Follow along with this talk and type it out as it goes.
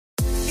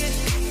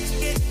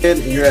And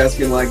you're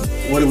asking, like,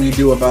 what do we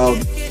do about?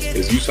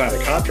 Is you sign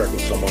a contract with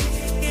someone.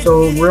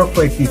 So real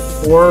quick,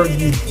 before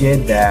you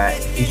did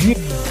that, did you?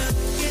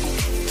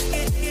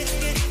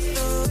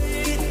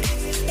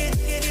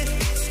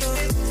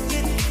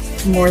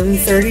 More than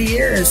 30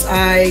 years.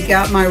 I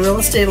got my real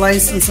estate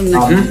license in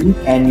the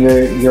And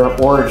your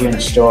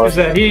origin story. Is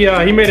that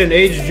he made an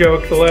age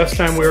joke the last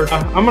time we were.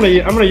 I'm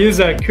gonna use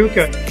that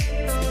Kuka.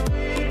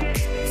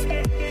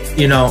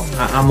 You know,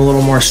 I'm a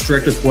little more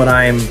strict with what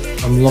I'm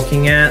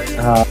looking at.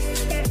 All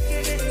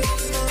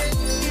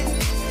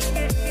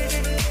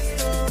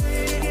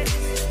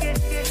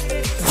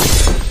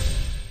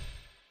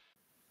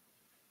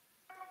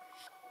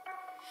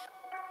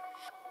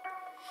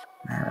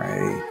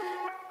right.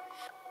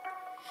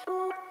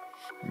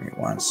 Give me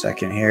 1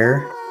 second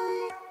here.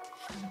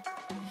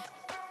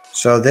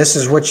 So this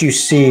is what you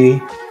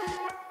see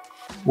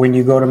when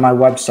you go to my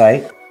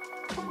website.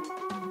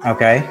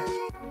 Okay.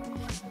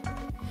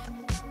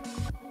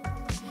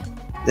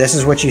 This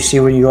is what you see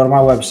when you go to my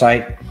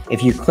website.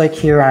 If you click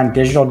here on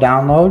digital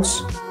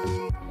downloads,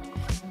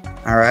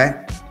 all right.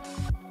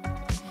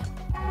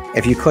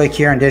 If you click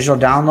here on digital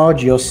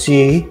downloads, you'll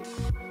see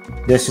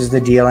this is the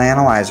deal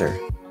analyzer.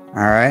 All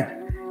right.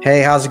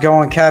 Hey, how's it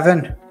going,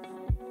 Kevin?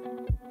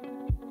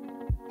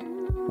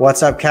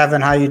 What's up,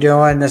 Kevin? How you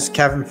doing? This is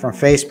Kevin from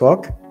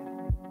Facebook.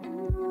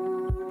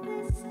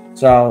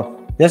 So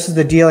this is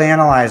the deal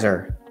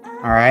analyzer.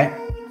 All right.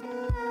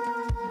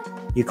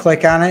 You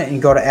click on it and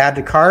you go to add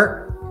to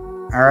cart.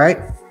 All right.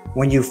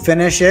 When you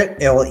finish it,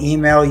 it will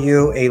email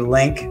you a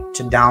link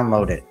to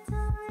download it.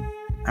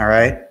 All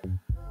right.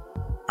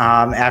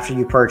 After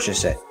you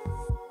purchase it.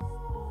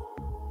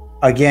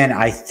 Again,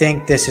 I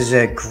think this is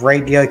a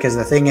great deal because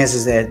the thing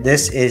is that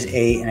this is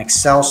an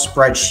Excel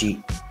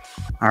spreadsheet.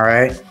 All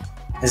right.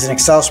 It's an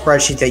Excel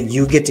spreadsheet that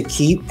you get to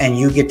keep and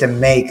you get to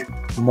make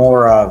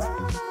more of.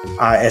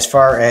 As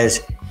far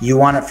as you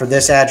want it for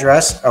this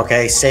address,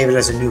 okay, save it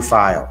as a new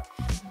file.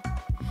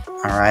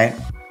 All right.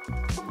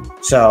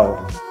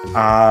 So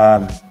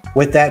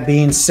with that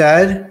being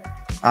said,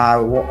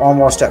 we're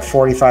almost at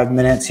 45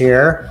 minutes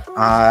here.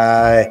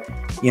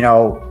 You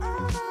know,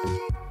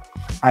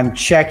 I'm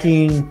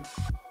checking,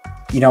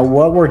 you know,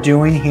 what we're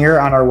doing here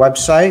on our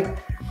website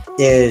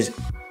is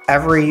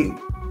we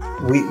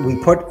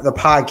put the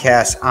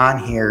podcast on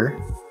here,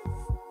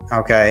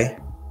 okay,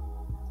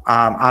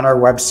 on our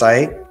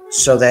website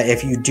so that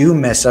if you do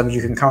miss them,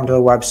 you can come to the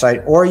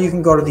website or you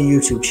can go to the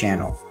YouTube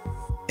channel.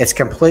 It's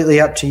completely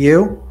up to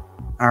you.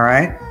 All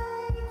right.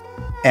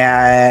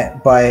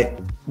 But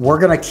we're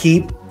going to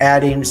keep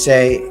adding,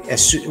 say,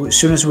 as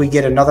soon as we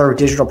get another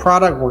digital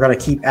product, we're going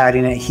to keep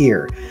adding it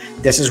here.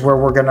 This is where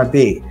we're going to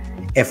be.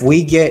 If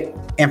we get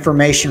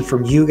information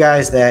from you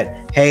guys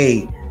that,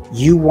 hey,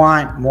 you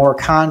want more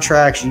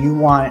contracts, you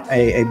want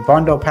a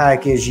bundle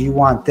package, you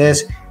want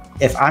this.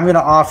 If I'm going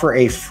to offer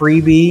a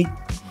freebie,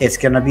 it's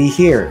going to be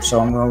here. So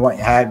I'm going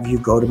to have you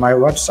go to my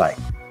website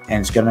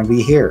and it's going to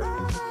be here.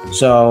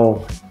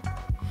 So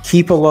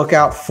keep a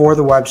lookout for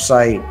the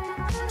website.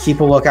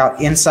 Keep a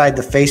lookout inside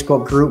the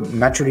Facebook group,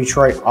 Metro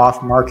Detroit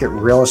Off Market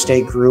Real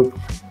Estate Group.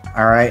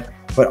 All right.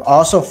 But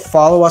also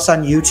follow us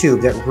on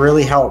YouTube. That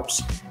really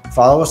helps.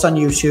 Follow us on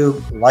YouTube.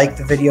 Like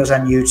the videos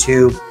on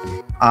YouTube.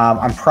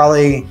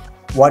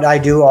 What I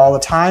do all the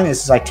time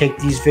is I take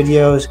these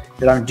videos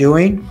that I'm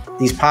doing,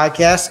 these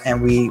podcasts,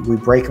 and we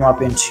break them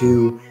up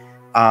into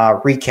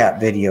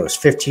recap videos,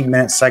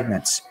 15-minute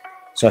segments.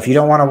 So if you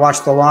don't want to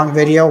watch the long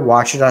video,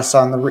 watch us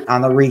on the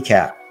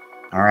recap.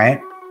 All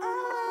right.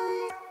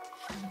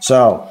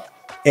 So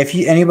if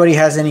anybody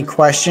has any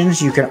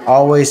questions, you can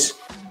always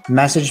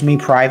message me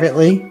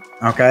privately.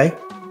 Okay.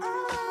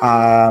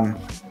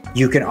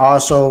 You can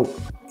also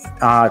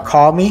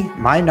call me.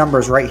 My number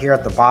is right here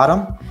at the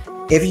bottom.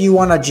 If you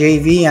want a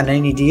JV on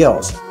any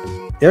deals,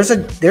 there's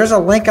a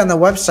link on the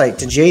website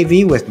to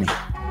JV with me.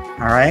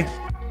 All right.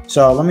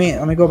 So let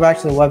me go back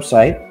to the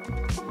website.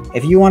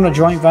 If you want a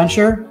joint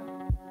venture,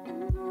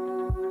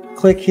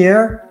 click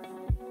here.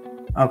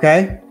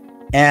 Okay.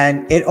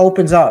 And it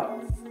opens up.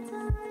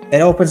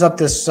 It opens up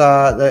this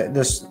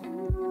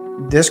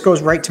this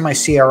goes right to my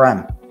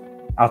CRM.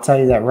 I'll tell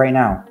you that right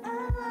now.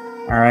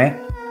 All right.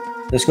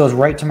 This goes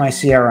right to my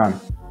CRM.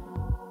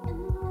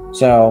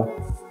 So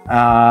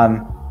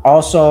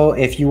also,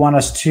 if you want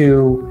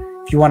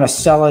to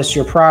sell us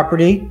your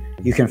property,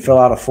 you can fill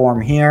out a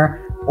form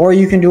here, or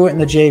you can do it in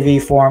the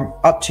JV form,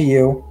 up to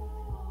you.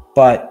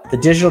 But the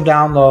digital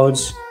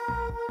downloads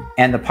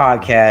and the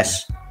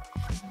podcast,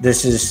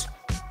 these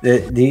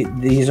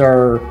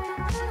are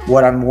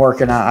what I'm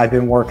working on. I've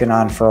been working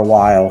on for a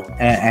while,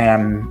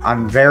 and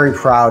I'm very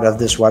proud of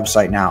this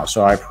website now.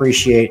 So I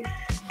appreciate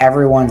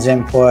everyone's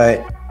input.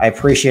 I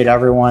appreciate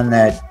everyone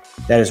that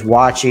is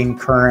watching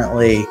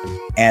currently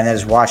and that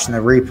is watching the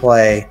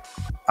replay.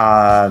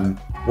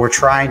 We're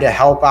trying to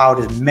help out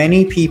as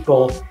many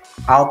people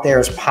out there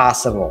as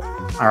possible.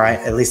 All right.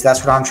 At least that's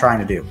what I'm trying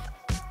to do.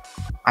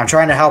 I'm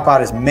trying to help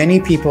out as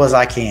many people as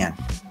I can.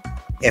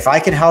 If I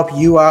can help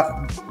you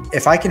out,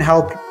 if I can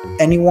help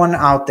anyone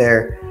out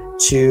there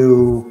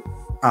to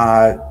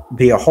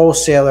be a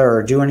wholesaler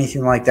or do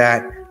anything like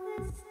that,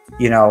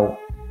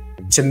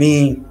 to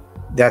me,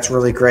 that's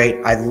really great.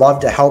 I'd love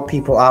to help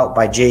people out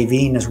by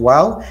JVing as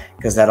well,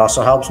 because that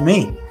also helps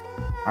me.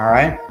 All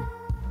right.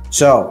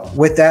 So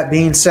with that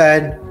being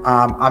said,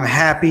 I'm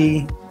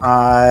happy.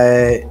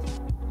 We're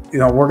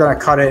going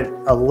to cut it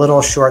a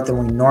little short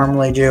than we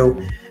normally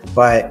do.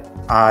 But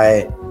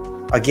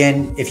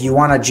again, if you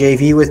want to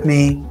JV with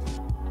me,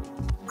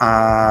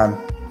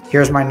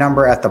 here's my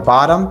number at the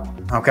bottom.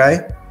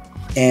 Okay.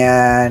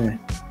 And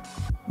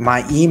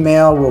my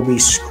email will be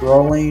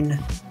scrolling.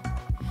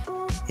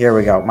 Here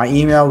we go. My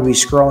email will be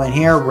scrolling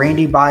here.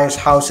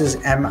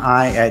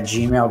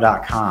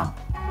 randybuyshousesmi@gmail.com.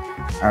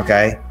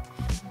 Okay.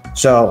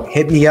 So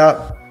hit me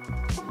up.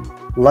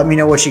 Let me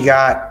know what you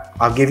got.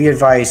 I'll give you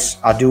advice.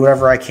 I'll do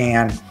whatever I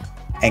can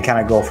and kind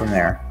of go from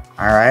there.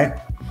 All right.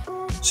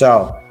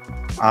 So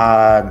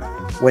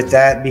with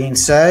that being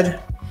said,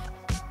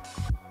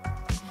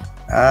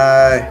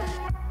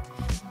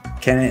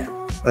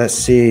 let's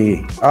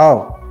see.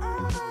 Oh,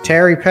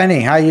 Terry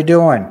Penny, how you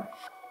doing?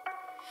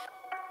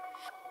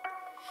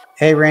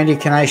 Hey, Randy,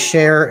 can I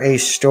share a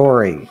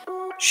story?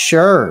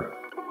 Sure.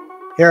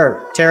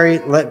 Here, Terry,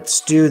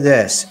 let's do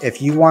this.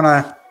 If you want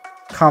to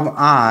come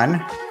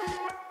on,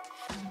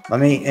 let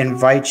me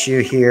invite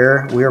you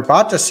here. We were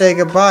about to say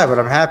goodbye, but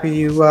I'm happy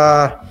you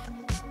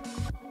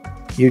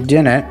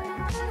didn't.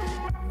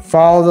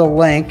 Follow the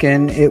link,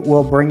 and it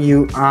will bring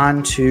you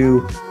on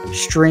to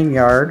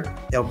StreamYard.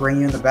 It'll bring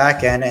you in the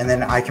back end, and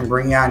then I can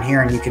bring you on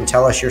here, and you can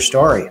tell us your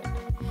story.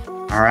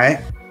 All right?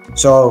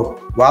 So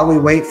while we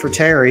wait for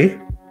Terry...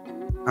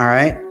 All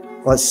right,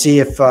 let's see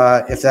if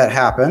that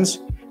happens.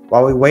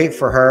 While we wait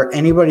for her,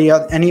 any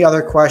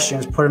other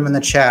questions, put them in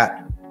the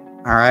chat.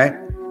 All right,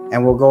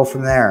 and we'll go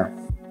from there.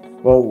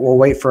 We'll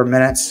wait for a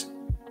minute.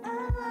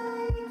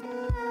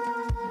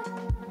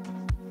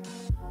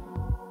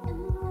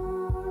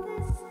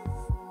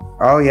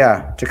 Oh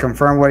yeah, to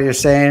confirm what you're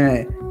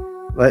saying,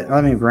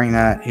 let me bring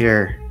that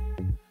here.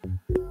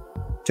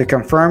 To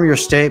confirm your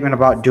statement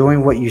about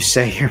doing what you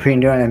say you're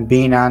being doing and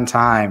being on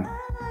time.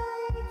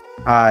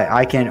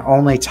 I can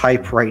only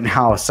type right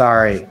now.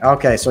 Sorry.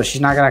 Okay, so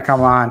she's not gonna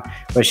come on,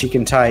 but she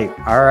can type.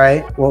 All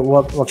right.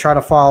 We'll try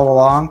to follow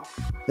along.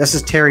 This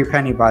is Terry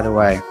Penny, by the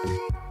way.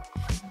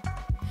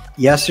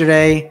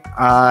 Yesterday,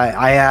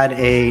 I had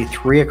a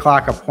 3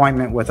 o'clock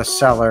appointment with a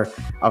seller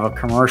of a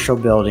commercial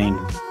building,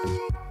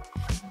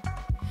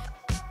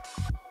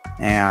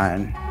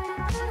 and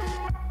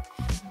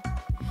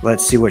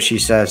let's see what she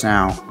says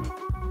now.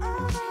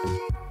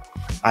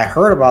 I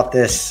heard about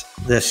this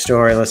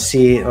story. Let's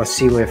see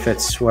if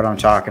it's what I'm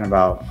talking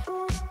about.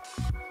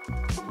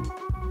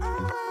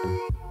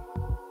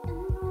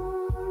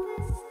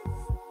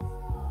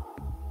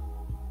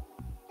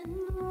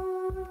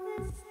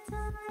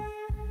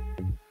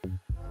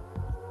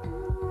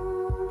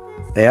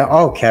 Yeah.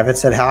 Oh, Kevin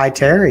said hi,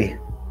 Terry.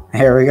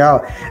 Here we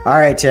go. All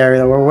right,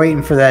 Terry. We're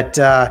waiting for that.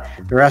 The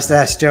rest of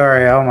that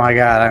story. Oh my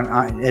God,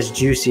 it's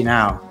juicy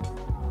now.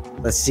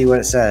 Let's see what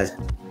it says.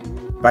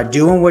 By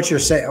doing what you're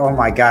saying, oh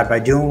my God! By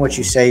doing what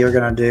you say you're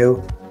gonna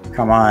do,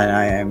 come on!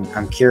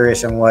 I'm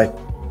curious on what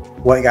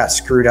got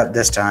screwed up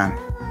this time.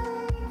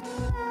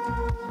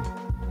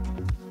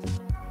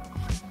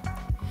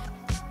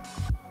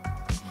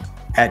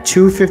 At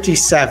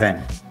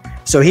 2:57,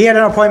 so he had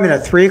an appointment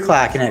at 3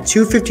 o'clock, and at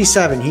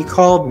 2:57 he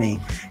called me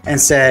and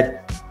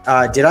said,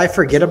 "Did you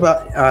forget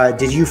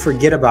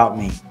about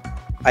me?"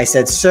 I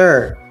said,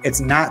 "Sir, it's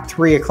not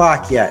 3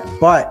 o'clock yet,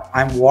 but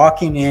I'm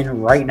walking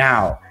in right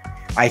now.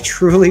 I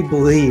truly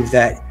believe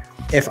that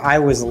if I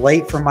was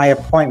late for my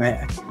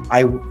appointment,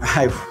 I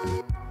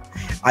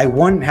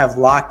wouldn't have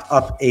locked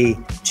up a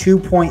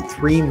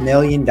 $2.3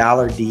 million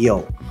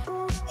deal."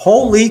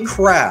 Holy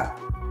crap.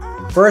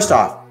 First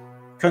off,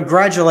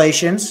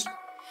 congratulations.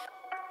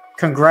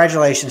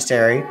 Congratulations,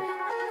 Terry,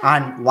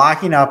 on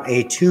locking up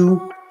a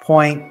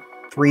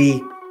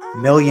 $2.3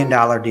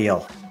 million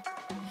deal.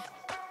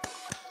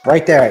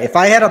 Right there. If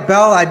I had a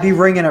bell, I'd be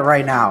ringing it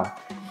right now.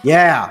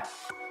 Yeah.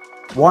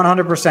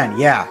 100%,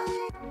 yeah.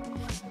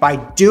 By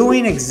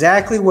doing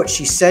exactly what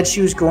she said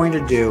she was going to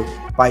do,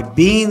 by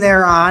being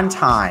there on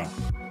time.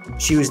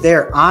 She was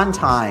there on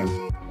time,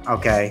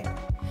 okay?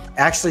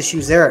 Actually, she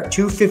was there at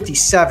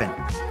 2:57,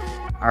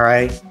 all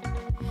right?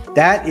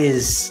 That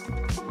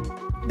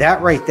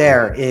right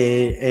there,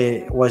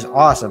 it was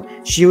awesome.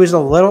 She was a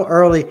little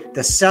early.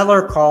 The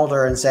seller called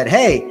her and said,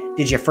 "Hey,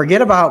 did you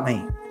forget about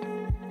me?"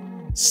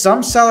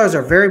 Some sellers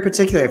are very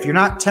particular. If you're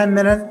not 10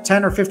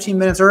 or 15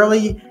 minutes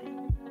early,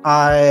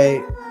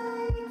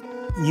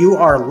 you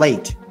are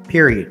late,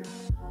 period.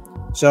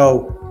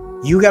 So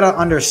you got to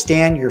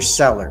understand your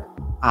seller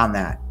on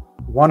that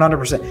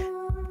 100%.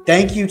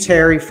 Thank you,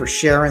 Terry, for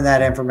sharing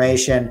that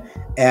information.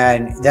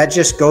 And that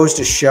just goes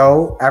to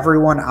show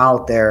everyone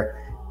out there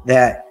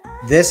that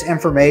this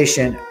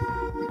information,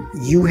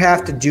 you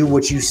have to do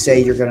what you say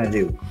you're going to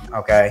do.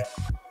 Okay.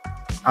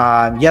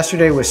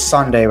 Yesterday was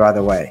Sunday, by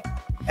the way.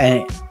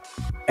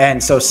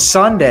 And so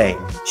Sunday,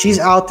 she's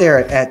out there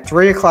at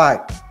 3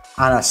 o'clock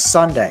on a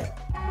Sunday.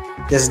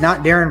 This is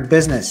not during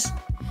business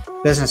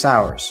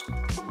hours.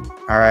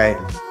 All right.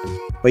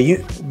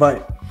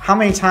 But how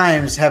many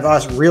times have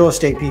us real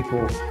estate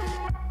people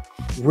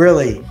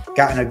really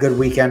gotten a good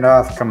weekend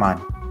off? Come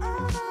on.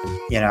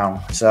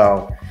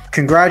 So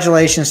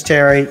congratulations,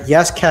 Terry.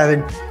 Yes,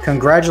 Kevin,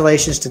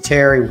 congratulations to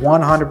Terry.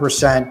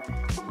 100%.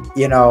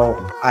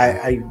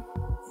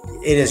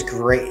 It is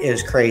great. It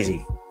is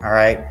crazy. All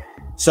right.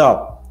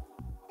 So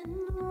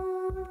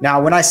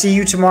now when I see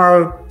you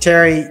tomorrow,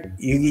 Terry,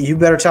 you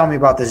better tell me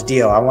about this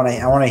deal. I want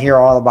to hear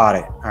all about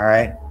it. All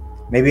right.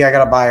 Maybe I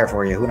got a buyer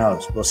for you. Who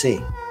knows? We'll see.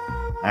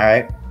 All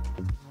right.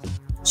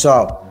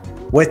 So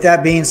with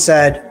that being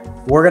said,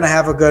 we're going to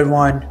have a good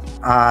one.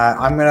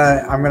 I'm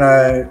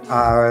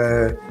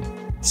gonna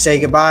say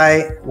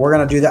goodbye. We're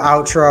going to do the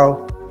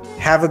outro.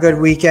 Have a good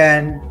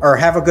weekend, or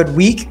have a good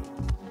week.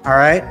 All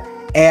right.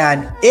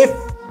 And if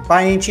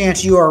by any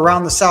chance you are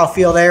around the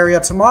Southfield area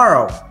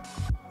tomorrow,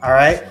 all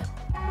right,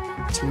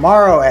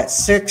 tomorrow at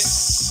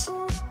 6,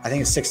 I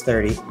think it's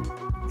 6:30,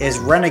 is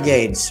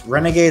Renegades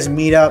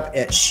meetup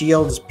at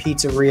Shields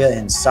Pizzeria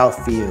in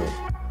Southfield.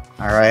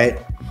 All right.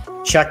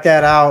 Check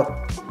that out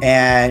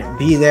and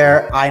be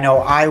there. I know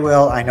I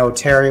will. I know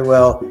Terry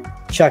will.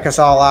 Check us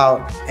all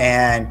out.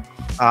 And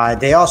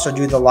they also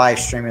do the live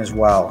stream as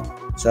well.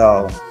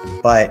 So,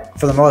 but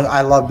for the most,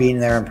 I love being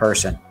there in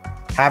person.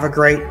 Have a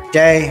great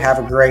day. Have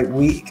a great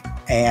week.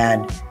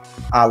 And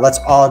let's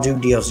all do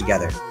deals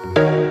together.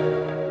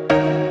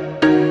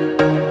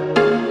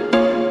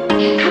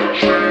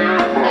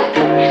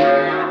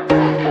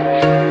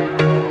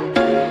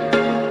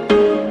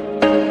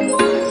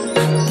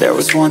 There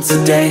was once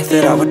a day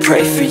that I would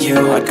pray for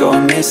you. I'd go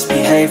and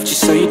misbehave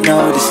just so you'd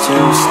notice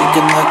too.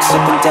 Sneaking looks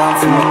up and down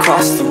from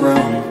across the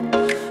room.